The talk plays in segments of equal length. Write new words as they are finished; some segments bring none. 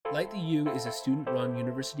Light the U is a student-run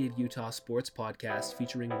University of Utah sports podcast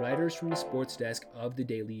featuring writers from the sports desk of the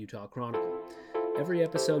Daily Utah Chronicle. Every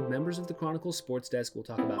episode, members of the Chronicle sports desk will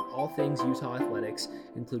talk about all things Utah athletics,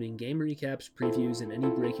 including game recaps, previews, and any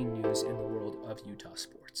breaking news in the world of Utah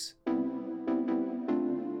sports.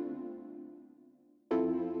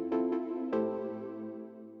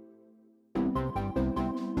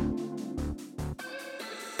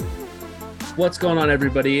 What's going on,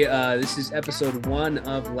 everybody? This is episode 1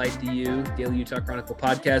 of Light the U, Daily Utah Chronicle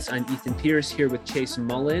podcast. I'm Ethan Pierce here with Chase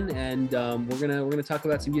Mullen, and we're gonna talk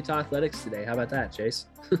about some Utah athletics today. How about that, Chase?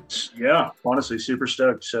 Yeah, honestly, super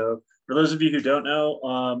stoked. So for those of you who don't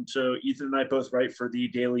know, so Ethan and I both write for the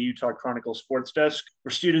Daily Utah Chronicle sports desk.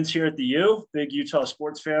 We're students here at the U, big Utah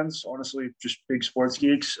sports fans, honestly, just big sports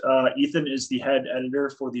geeks. Ethan is the head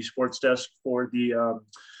editor for the sports desk for the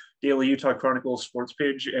Daily Utah Chronicle sports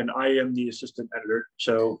page, and I am the assistant editor.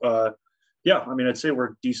 So, yeah, I mean, I'd say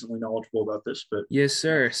we're decently knowledgeable about this, but yes,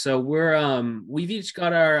 sir. So we've each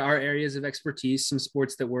got our areas of expertise, some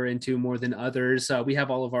sports that we're into more than others. We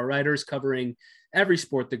have all of our writers covering every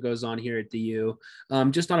sport that goes on here at the U.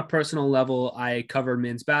 Just on a personal level, I cover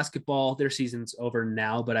men's basketball. Their season's over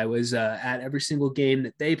now, but I was at every single game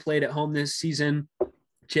that they played at home this season.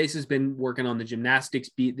 Chase has been working on the gymnastics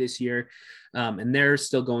beat this year, and they're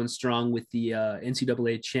still going strong with the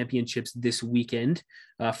NCAA championships this weekend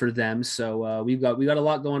for them. So we've got a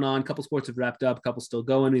lot going on. A couple sports have wrapped up, a couple still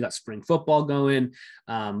going. We got spring football going,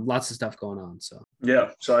 lots of stuff going on. So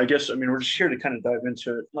yeah, so I guess, I mean, we're just here to kind of dive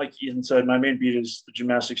into it. Like Ethan said, my main beat is the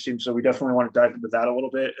gymnastics team, so we definitely want to dive into that a little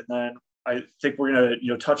bit, and then I think we're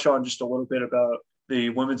gonna touch on just a little bit about the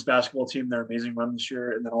women's basketball team, their amazing run this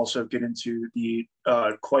year, and then also get into the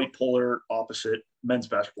quite polar opposite men's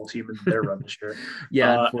basketball team and their run this year.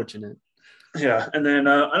 Yeah, unfortunate. Yeah, and then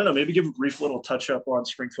I don't know, maybe give a brief little touch up on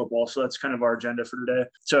spring football. So that's kind of our agenda for today.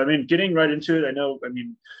 So I mean, getting right into it,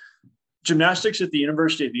 gymnastics at the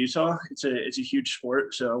University of Utah, it's a huge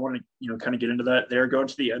sport. So I want to kind of get into that. They're going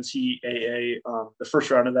to the NCAA, the first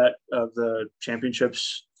round of the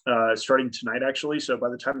championships starting tonight, actually. So by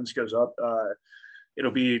the time this goes up, it'll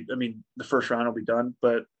be, the first round will be done.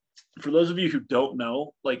 But for those of you who don't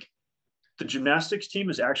know, like, the gymnastics team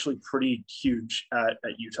is actually pretty huge at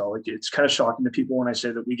Utah. Like, it's kind of shocking to people when I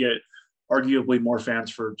say that we get arguably more fans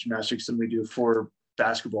for gymnastics than we do for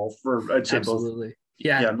basketball. I'd say absolutely both.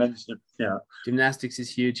 Yeah, men's, yeah. Gymnastics is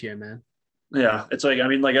huge here, man. Yeah, it's like,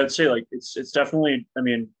 I'd say, like, it's definitely,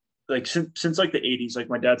 like since like the 80s, like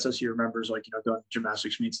my dad says he remembers, like, going to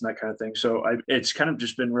gymnastics meets and that kind of thing. So it's kind of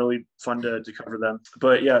just been really fun to cover them.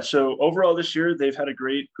 But yeah, so overall this year, they've had a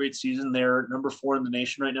great season. They're number 4 in the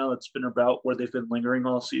nation right now. That's been about where they've been lingering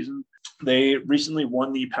all season. They recently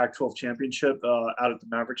won the Pac-12 championship out at the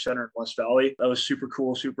Maverick Center in West Valley. That was super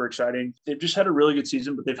cool, super exciting. They've just had a really good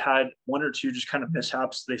season, but they've had one or two just kind of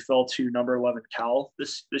mishaps. They fell to number 11 Cal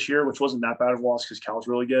this year, which wasn't that bad of a loss because Cal's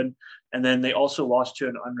really good. And then they also lost to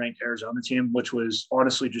an unranked Arizona team, which was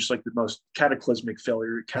honestly just like the most cataclysmic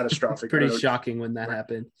failure, catastrophic. Pretty shocking when that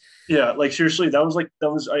happened. Yeah, like seriously,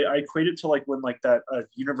 I equate it to like when like that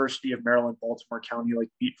University of Maryland, Baltimore County like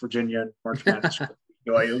beat Virginia in March Madness.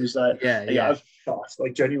 It was that. Yeah, I was shocked,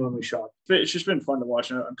 like genuinely shocked. But it's just been fun to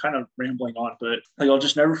watch. And I'm kind of rambling on, but like I'll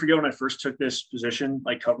just never forget when I first took this position,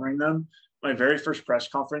 like covering them. My very first press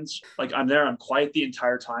conference, like I'm there, I'm quiet the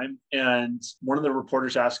entire time. And one of the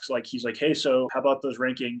reporters asks, like, he's like, hey, so how about those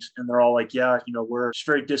rankings? And they're all like, yeah, we're just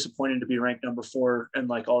very disappointed to be ranked number 4 and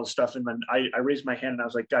like all this stuff. And then I raised my hand and I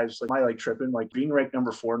was like, guys, like, am I like tripping? Like being ranked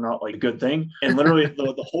number 4, not like a good thing. And literally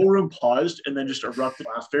the whole room paused and then just erupted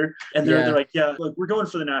laughter. And they're like, yeah, like we're going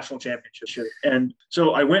for the national championship shit. And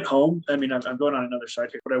so I went home. I'm going on another side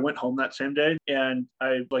here, but I went home that same day and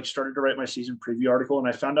I like started to write my season preview article. And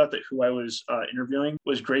I found out that who I was interviewing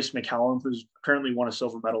was Grace McCallum, who's currently won a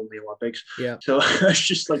silver medal in the Olympics. Yeah. So I was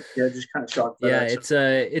just like, just kind of shocked. Yeah, it's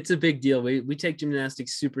a big deal. We take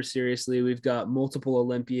gymnastics super seriously. We've got multiple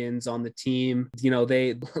Olympians on the team.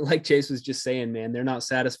 They, like Chase was just saying, man, they're not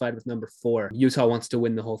satisfied with number 4. Utah wants to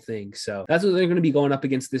win the whole thing. So that's what they're going to be going up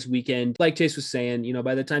against this weekend. Like Chase was saying,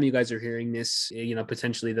 by the time you guys are hearing this,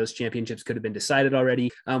 potentially those championships could have been decided already.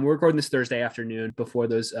 We're recording this Thursday afternoon before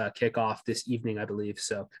those kick off this evening, I believe.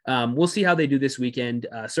 So we'll see how they do this weekend.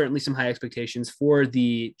 Certainly some high expectations for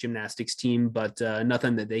the gymnastics team, but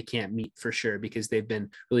nothing that they can't meet for sure because they've been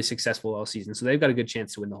really successful all season. So they've got a good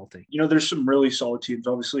chance to win the whole thing. There's some really solid teams.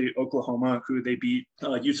 Obviously, Oklahoma, who they beat,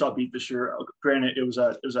 Utah beat this year. Granted, it was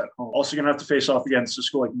at home. Also going to have to face off against a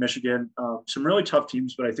school like Michigan. Some really tough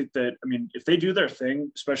teams, but I think that, if they do their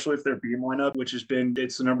thing, especially if their beam lineup, which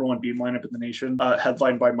it's the number 1 beam lineup in the nation,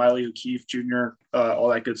 headlined by Miley O'Keefe Jr., all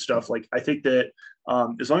that good stuff. Like, I think that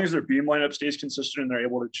As long as their beam lineup stays consistent and they're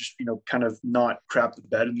able to just, kind of not crap the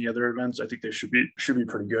bed in the other events, I think they should be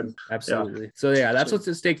pretty good. Absolutely. Yeah. So that's what's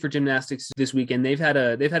at stake for gymnastics this weekend. They've had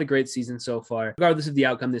a great season so far. Regardless of the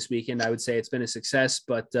outcome this weekend, I would say it's been a success,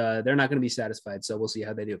 but they're not going to be satisfied. So we'll see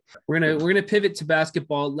how they do. We're gonna pivot to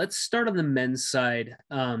basketball. Let's start on the men's side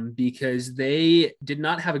because they did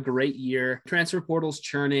not have a great year. Transfer portal's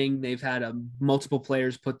churning. They've had multiple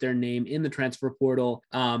players put their name in the transfer portal,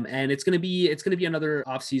 and it's gonna be another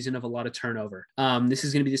offseason of a lot of turnover. This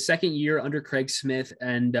is gonna be the second year under Craig Smith,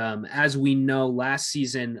 and as we know, last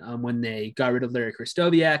season when they got rid of Larry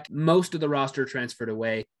Krystkowiak, most of the roster transferred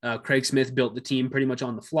away. Craig Smith built the team pretty much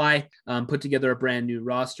on the fly, put together a brand new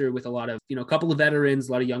roster with a lot of, a couple of veterans,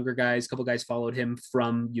 a lot of younger guys. A couple guys followed him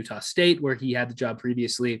from Utah State, where he had the job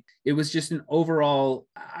previously. It was just an overall,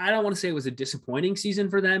 I don't want to say it was a disappointing season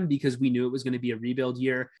for them because we knew it was going to be a rebuild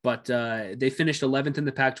year, but they finished 11th in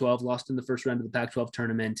the Pac-12, lost in the first round of the Pac-12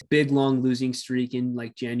 tournament. Big, long losing streak in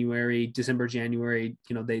like December, January.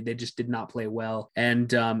 They just did not play well.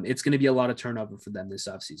 And it's going to be a lot of turnover for them this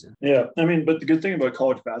offseason. Yeah. But the good thing about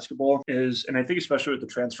college basketball is, and I think especially with the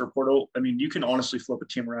transfer portal, you can honestly flip a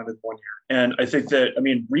team around in 1 year. And I think that,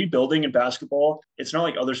 rebuilding in basketball, it's not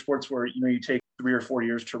like other sports where, you take 3 or 4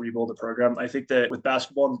 years to rebuild a program. I think that with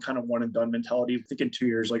basketball and kind of one and done mentality, I think in 2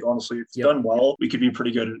 years, honestly, if it's done well, we could be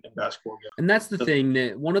pretty good in basketball again. And that's the thing,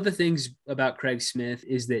 that one of the things about Craig Smith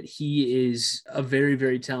is that he is a very,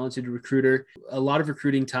 very talented recruiter. A lot of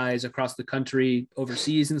recruiting ties across the country,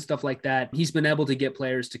 overseas and stuff like that. He's been able to get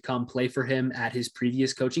players to come play for him at his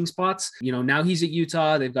previous coaching spots. Now he's at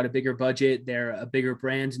Utah. They've got a bigger budget. They're a bigger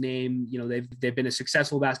brand name. They've been a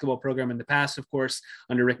successful basketball program in the past, of course,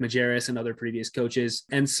 under Rick Majerus and other previous coaches.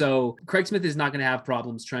 And so Craig Smith is not going to have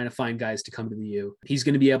problems trying to find guys to come to the U. He's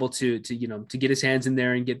going to be able to get his hands in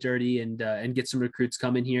there and get dirty and get some recruits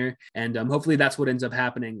coming here. And hopefully that's what ends up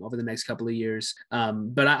happening over the next couple of years.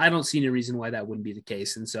 But I don't see any reason why that wouldn't be the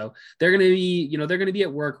case. And so they're going to be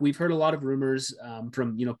at work. We've heard a lot of rumors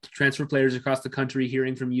from, transfer players across the country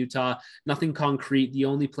hearing from Utah, nothing concrete. The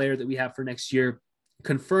only player that we have for next year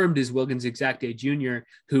confirmed is Wilgins Exacte Jr.,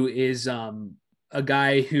 who is a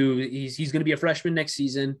guy who he's going to be a freshman next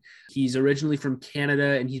season. He's originally from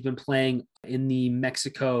Canada and he's been playing in the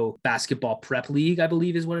Mexico Basketball Prep League, I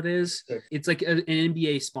believe is what it is. It's like an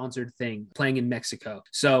NBA sponsored thing, playing in Mexico.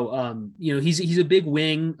 So, he's a big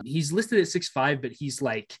wing. He's listed at 6'5", but he's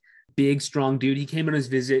like big, strong dude. He came on his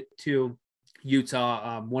visit to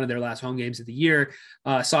Utah, one of their last home games of the year,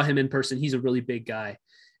 saw him in person. He's a really big guy.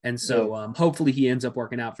 And so hopefully he ends up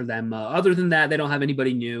working out for them. Other than that, they don't have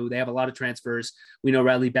anybody new. They have a lot of transfers. We know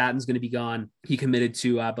Radley Batten's going to be gone. He committed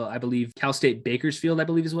to, I believe, Cal State Bakersfield, I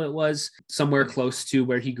believe is what it was, somewhere close to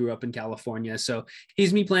where he grew up in California. So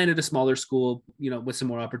he's playing at a smaller school, with some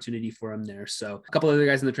more opportunity for him there. So a couple other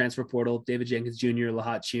guys in the transfer portal, David Jenkins Jr.,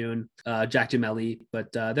 Lahat Chun, Jack Gemelli,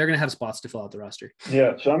 but they're going to have spots to fill out the roster.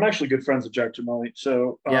 Yeah. So I'm actually good friends with Jack Gemelli.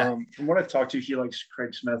 So from what I've talked to, he likes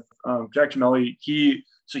Craig Smith. Jack Gemelli,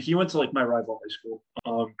 So he went to my rival high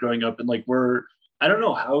school growing up, and I don't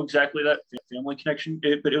know how exactly that family connection,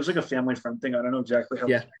 but it was like a family friend thing. I don't know exactly how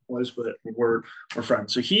it was, but we're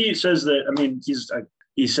friends. So he says that,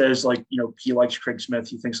 he says he likes Craig Smith.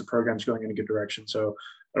 He thinks the program's going in a good direction. So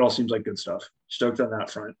it all seems like good stuff. Stoked on that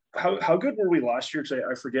front. How good were we last year? Because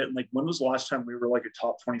I forget, when was the last time we were a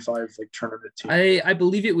top 25 tournament team? I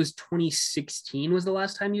believe it was 2016 was the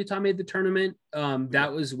last time Utah made the tournament.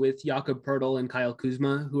 That was with Jakob Poeltl and Kyle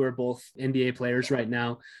Kuzma, who are both NBA players right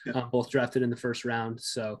now, both drafted in the first round.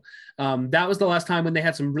 So that was the last time when they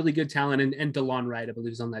had some really good talent, and DeLon Wright, I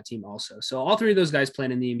believe, is on that team also. So all three of those guys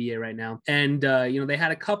playing in the NBA right now. And, they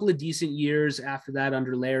had a couple of decent years after that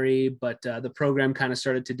under Larry, but the program kind of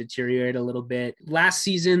started to deteriorate a little bit. Last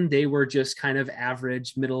season, they were just kind of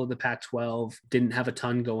average, middle of the Pac-12, didn't have a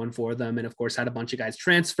ton going for them. And of course, had a bunch of guys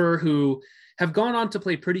transfer who have gone on to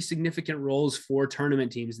play pretty significant roles for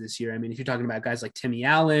tournament teams this year. If you're talking about guys like Timmy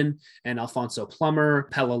Allen and Alfonso Plummer,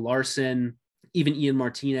 Pella Larson, even Ian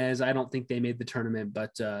Martinez, I don't think they made the tournament,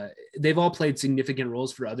 but they've all played significant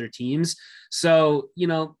roles for other teams. So,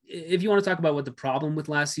 if you want to talk about what the problem with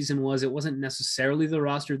last season was, it wasn't necessarily the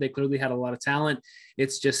roster. They clearly had a lot of talent.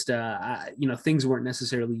 It's just, things weren't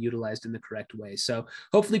necessarily utilized in the correct way. So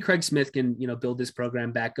hopefully Craig Smith can, build this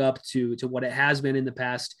program back up to what it has been in the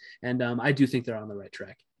past. And I do think they're on the right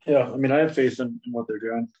track. Yeah, I have faith in what they're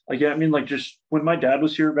doing. Just when my dad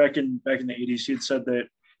was here back in the 80s, he had said that,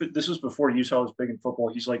 but this was before Utah was big in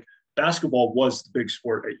football. He's like, basketball was the big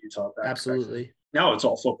sport at Utah. Absolutely. Now it's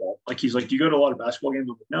all football. He's like, do you go to a lot of basketball games?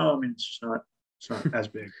 I'm like, no, it's just not as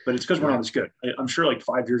big. But it's because we're not as good. I'm sure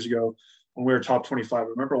 5 years ago, when we were top 25. I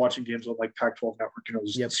remember watching games on like Pac-12 Network, and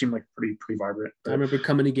it seemed like pretty vibrant. But I remember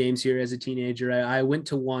coming to games here as a teenager. I went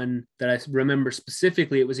to one that I remember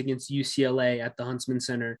specifically. It was against UCLA at the Huntsman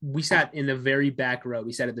Center. We sat in the very back row.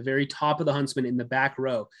 We sat at the very top of the Huntsman in the back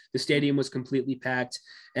row. The stadium was completely packed,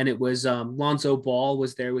 and it was Lonzo Ball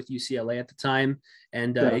was there with UCLA at the time.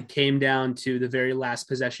 And it came down to the very last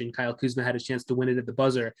possession. Kyle Kuzma had a chance to win it at the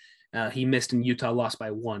buzzer. He missed, and Utah lost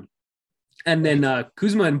by 1. And then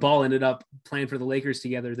Kuzma and Ball ended up playing for the Lakers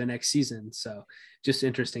together the next season. So just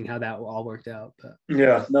interesting how that all worked out. But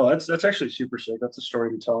yeah, no, that's actually super sick. That's a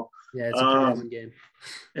story to tell. Yeah, it's a pretty fun game.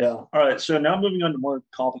 Yeah. All right. So now moving on to more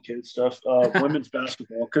complicated stuff. Women's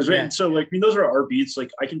basketball. Because so like, I mean, those are our beats. Like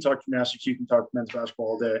I can talk gymnastics, you can talk men's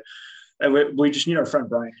basketball all day. And we just need our friend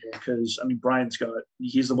Brian here because I mean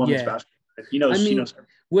he's the women's basketball. He knows.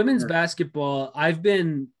 Women's basketball, I've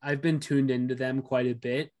been tuned into them quite a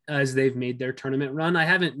bit as they've made their tournament run. I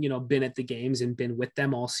haven't, been at the games and been with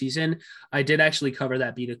them all season. I did actually cover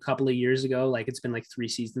that beat a couple of years ago. Like it's been like 3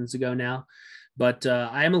 seasons ago now. But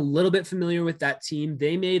I am a little bit familiar with that team.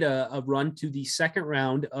 They made a run to the second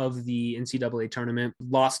round of the NCAA tournament,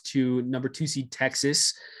 lost to number 2 seed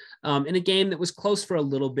Texas. In a game that was close for a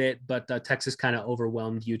little bit, but Texas kind of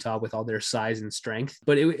overwhelmed Utah with all their size and strength.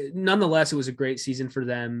 But nonetheless, it was a great season for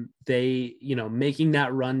them. They, making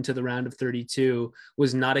that run to the round of 32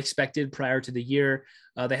 was not expected prior to the year.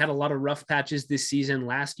 They had a lot of rough patches this season.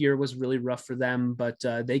 Last year was really rough for them, but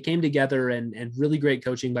they came together and really great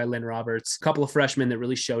coaching by Lynn Roberts. A couple of freshmen that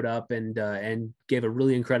really showed up and gave a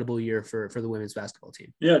really incredible year for the women's basketball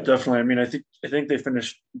team. Yeah, definitely. I mean, I think they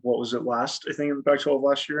finished, what was it, last? I think in the Pac-12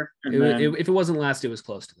 last year. And if it wasn't last, it was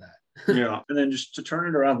close to that. Yeah, and then just to turn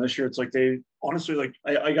it around this year, it's like they honestly like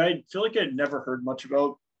I feel like I'd never heard much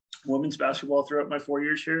about women's basketball throughout my 4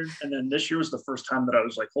 years here, and then this year was the first time that I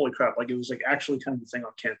was like, holy crap, like it was like actually kind of a thing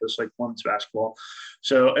on campus, like women's basketball.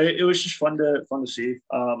 So it was just fun to see.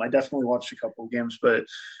 I definitely watched a couple of games, but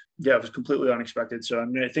yeah, it was completely unexpected. So I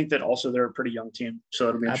mean, I think that also they're a pretty young team, so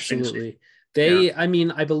it'll be interesting to see. I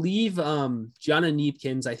mean, I believe Gianna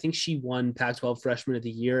Neepkins, I think she won Pac-12 Freshman of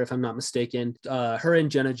the Year, if I'm not mistaken. Her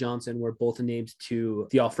and Jenna Johnson were both named to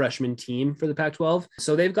the all-freshman team for the Pac-12.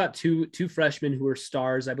 So they've got two freshmen who are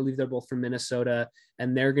stars. I believe they're both from Minnesota,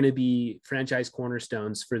 and they're going to be franchise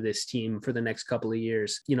cornerstones for this team for the next couple of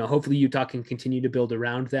years. Hopefully Utah can continue to build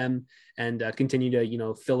around them and continue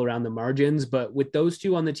to, fill around the margins. But with those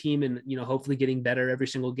two on the team and, hopefully getting better every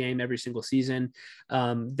single game, every single season,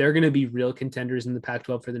 they're going to be real contenders in the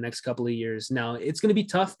Pac-12 for the next couple of years. Now, it's going to be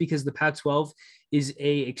tough because the Pac-12 is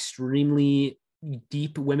a extremely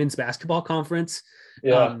deep women's basketball conference.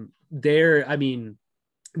 Yeah.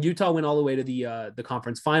 Utah went all the way to the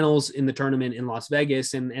conference finals in the tournament in Las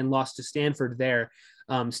Vegas and lost to Stanford there.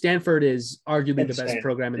 Stanford is arguably the best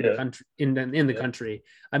program in the country. In the country,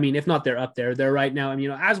 I mean, if not, they're up there. They're right now. I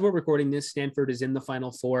mean, as we're recording this, Stanford is in the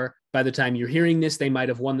Final Four. By the time you're hearing this, they might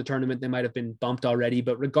have won the tournament. They might have been bumped already.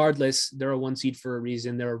 But regardless, they're a 1 seed for a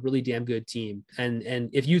reason. They're a really damn good team. And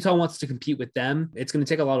if Utah wants to compete with them, it's going to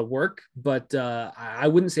take a lot of work. But I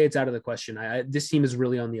wouldn't say it's out of the question. This team is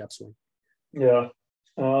really on the upswing. Yeah.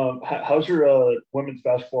 How's your women's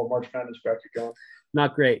basketball March Madness bracket going?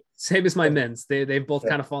 Not great. Same as my men's. They've both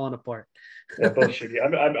kind of fallen apart. Yeah, both shitty.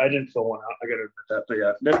 I didn't fill one out. I got to admit that. But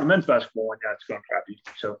yeah, the men's basketball one, it's going crappy.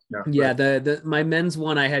 So my men's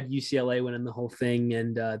one, I had UCLA winning the whole thing,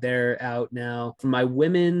 and they're out now. For my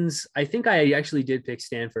women's, I think I actually did pick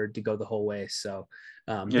Stanford to go the whole way. So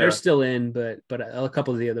they're still in, but a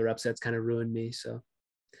couple of the other upsets kind of ruined me. So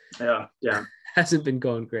yeah, hasn't been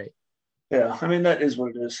going great. Yeah, I mean, that is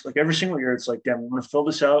what it is. Like every single year, it's like, damn, I'm going to fill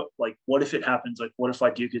this out. Like, what if it happens? Like, what if I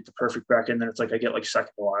do get the perfect bracket? And then it's like, I get like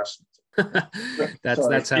second to last.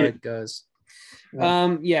 That's how it goes.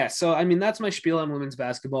 So I mean, that's my spiel on women's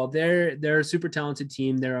basketball. They're a super talented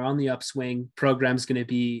team. They're on the upswing. Program's going to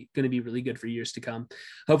be really good for years to come.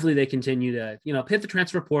 Hopefully they continue to, hit the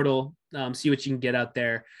transfer portal, see what you can get out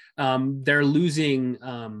there. They're losing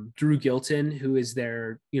Drew Gilton, who is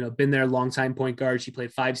been their longtime point guard. She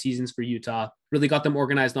played 5 seasons for Utah, really got them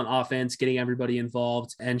organized on offense, getting everybody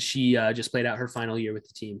involved. And she just played out her final year with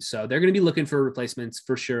the team. So they're going to be looking for replacements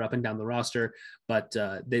for sure up and down the roster, but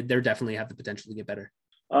they're definitely have the potential to get better.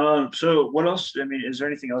 So what else? I mean, is there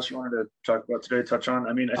anything else you wanted to talk about today, touch on?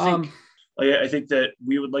 I mean, I think that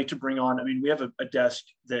we would like to bring on, I mean, we have a desk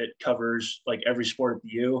that covers like every sport at the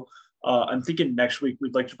U. I'm thinking next week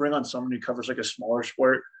we'd like to bring on someone who covers like a smaller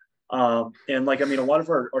sport. And like, I mean, a lot of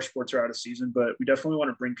our sports are out of season, but we definitely want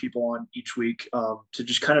to bring people on each week to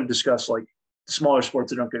just kind of discuss like smaller sports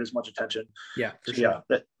that don't get as much attention. Yeah, for sure.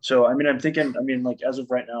 So I mean, I'm thinking, I mean, like as of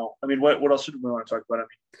right now, I mean, what else do we want to talk about?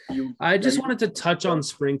 I mean, I just wanted to touch on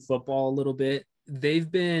spring football a little bit. They've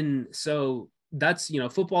been that's,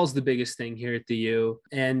 football is the biggest thing here at the U.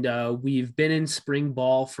 And we've been in spring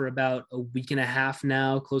ball for about a week and a half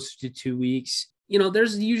now, closer to 2 weeks.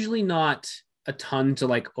 There's usually not a ton to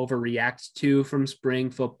like overreact to from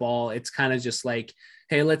spring football. It's kind of just like,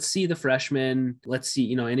 hey, let's see the freshmen. Let's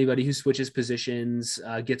see, anybody who switches positions,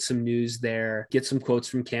 get some news there, get some quotes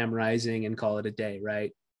from Cam Rising and call it a day,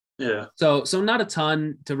 right? Yeah. So not a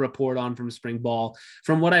ton to report on from spring ball.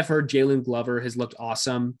 From what I've heard, Jalen Glover has looked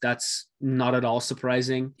awesome. That's not at all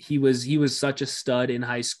surprising. He was such a stud in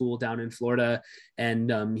high school down in Florida,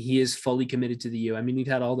 and he is fully committed to the U. I mean, we've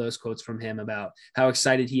had all those quotes from him about how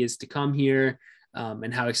excited he is to come here.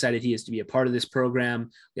 And how excited he is to be a part of this program.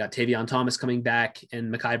 We got Tavion Thomas coming back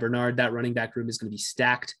and Mekhi Bernard. That running back room is going to be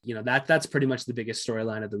stacked. That's pretty much the biggest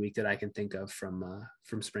storyline of the week that I can think of from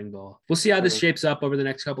spring ball. We'll see how this shapes up over the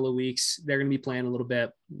next couple of weeks. They're going to be playing a little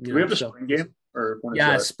bit. Do we have a spring game?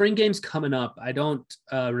 Spring game's coming up. I don't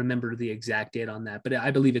remember the exact date on that, but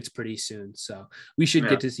I believe it's pretty soon. So we should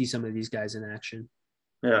get to see some of these guys in action.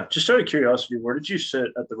 Yeah, just out of curiosity, where did you sit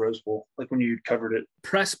at the Rose Bowl? Like when you covered it?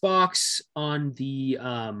 Press box on the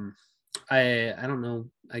I don't know,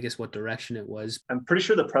 I guess what direction it was. I'm pretty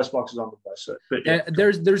sure the press box is on the west side. But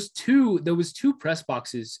there was two press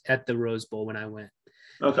boxes at the Rose Bowl when I went.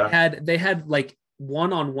 Okay. They had like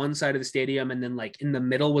one on one side of the stadium, and then like in the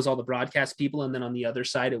middle was all the broadcast people, and then on the other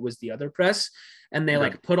side it was the other press. And they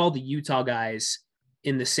like put all the Utah guys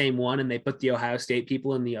in the same one, and they put the Ohio State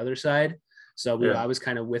people in the other side. So I was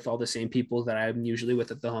kind of with all the same people that I'm usually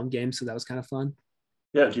with at the home game. So that was kind of fun.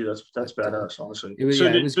 Yeah, dude, that's badass, honestly. It was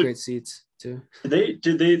great seats too. Did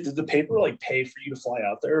the paper like pay for you to fly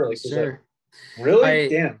out there? Like, sure. Really?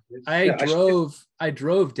 Damn. I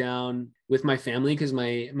drove down with my family because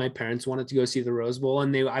my parents wanted to go see the Rose Bowl,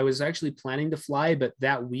 and I was actually planning to fly, but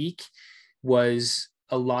that week was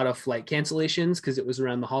a lot of flight cancellations because it was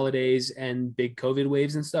around the holidays and big COVID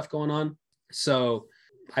waves and stuff going on. So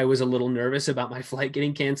I was a little nervous about my flight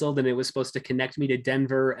getting canceled, and it was supposed to connect me to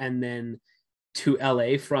Denver and then to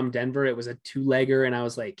LA from Denver. It was a 2-legger, and I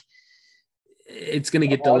was like, it's going to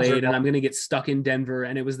get delayed and I'm going to get stuck in Denver.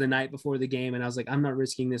 And it was the night before the game, and I was like, I'm not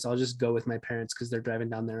risking this. I'll just go with my parents because they're driving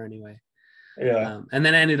down there anyway. Yeah. And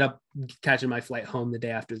then I ended up catching my flight home the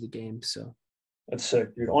day after the game. So that's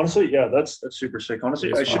sick, dude. Honestly, yeah, that's super sick.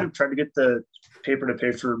 Honestly, I should have tried to get the paper to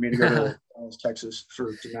pay for me to go to Texas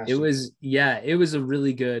for gymnastics. It was a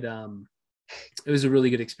really good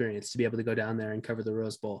experience to be able to go down there and cover the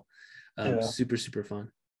Rose Bowl. Super, super fun.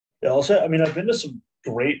 Yeah, I'll say, I mean, I've been to some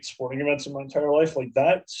great sporting events in my entire life. Like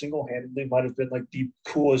that single-handedly might have been like the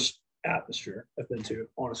coolest atmosphere I've been to,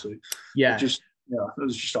 honestly. Yeah. It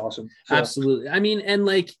was just awesome. So, absolutely. I mean, and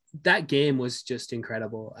like that game was just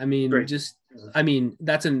incredible. I mean,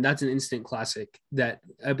 that's an instant classic. That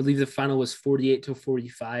I believe the final was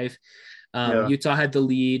 48-45. Utah had the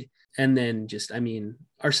lead, and then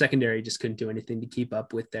our secondary just couldn't do anything to keep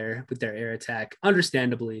up with their air attack.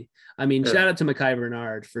 Understandably, I mean, shout out to Mekhi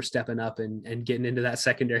Bernard for stepping up and getting into that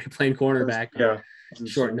secondary, playing cornerback.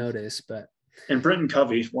 Short notice, but. And Britton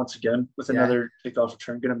Covey once again with another kickoff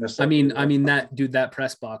return. Gonna miss that. I mean that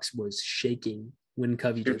press box was shaking when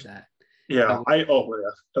Covey did that. Yeah, everybody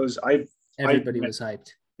was hyped.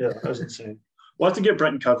 Yeah, that was insane. We'll have to get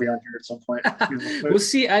Britton Covey on here at some point. We'll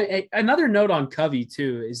see. Another note on Covey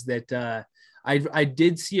too is that I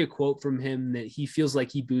did see a quote from him that he feels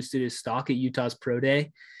like he boosted his stock at Utah's Pro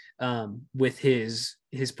Day with his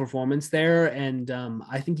performance there, and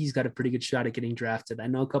I think he's got a pretty good shot at getting drafted. I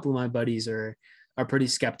know a couple of my buddies are pretty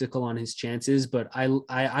skeptical on his chances, but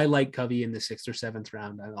I like Covey in the 6th or 7th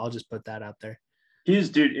round. I'll just put that out there.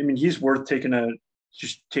 He's worth taking a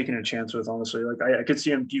chance with, honestly. Like I could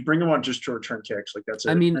see him. You bring him on just to return kicks, like that's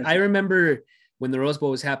it. I mean, I remember when the Rose Bowl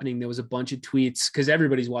was happening, there was a bunch of tweets because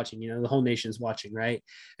everybody's watching, the whole nation's watching, right?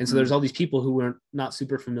 And so there's all these people who were not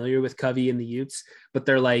super familiar with Covey and the Utes, but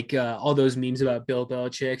they're like all those memes about Bill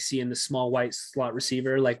Belichick seeing the small white slot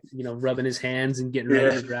receiver, like, rubbing his hands and getting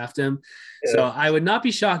ready to draft him. Yeah. So I would not be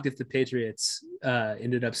shocked if the Patriots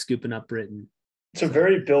ended up scooping up Britton. It's a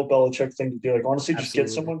very Bill Belichick thing to do. Like, honestly, just get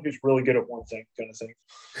someone who's really good at one thing, kind of thing.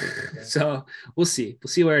 So we'll see.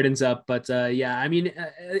 We'll see where it ends up. But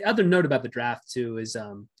other note about the draft too is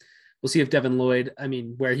we'll see if Devin Lloyd,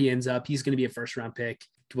 where he ends up. He's going to be a 1st-round pick.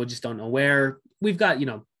 We just don't know where. We've got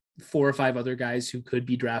 4 or 5 other guys who could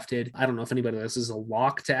be drafted. I don't know if anybody else is a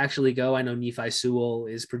lock to actually go. I know Nephi Sewell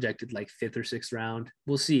is projected like 5th or 6th round.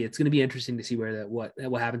 We'll see. It's going to be interesting to see what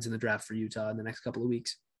happens in the draft for Utah in the next couple of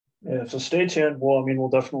weeks. Yeah, so stay tuned. Well, I mean, we'll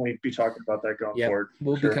definitely be talking about that going forward.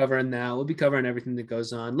 We'll be covering that. We'll be covering everything that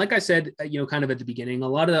goes on. Like I said, kind of at the beginning, a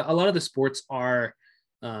lot of the sports are,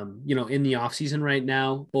 in the off season right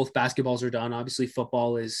now. Both basketballs are done. Obviously,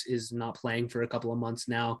 football is not playing for a couple of months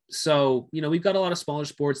now. So, we've got a lot of smaller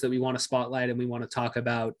sports that we want to spotlight and we want to talk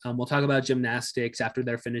about. We'll talk about gymnastics after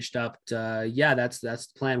they're finished up. That's the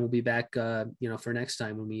plan. We'll be back, for next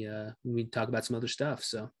time when we talk about some other stuff.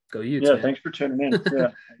 So. Go Utes. Yeah, man. Thanks for tuning in.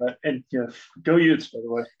 Yeah, and go Utes, by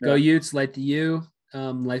the way. Yeah. Go Utes, light the U.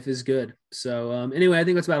 Life is good. So anyway, I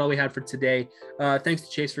think that's about all we had for today. Thanks to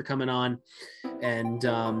Chase for coming on, and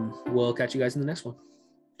we'll catch you guys in the next one.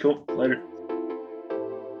 Cool. Later.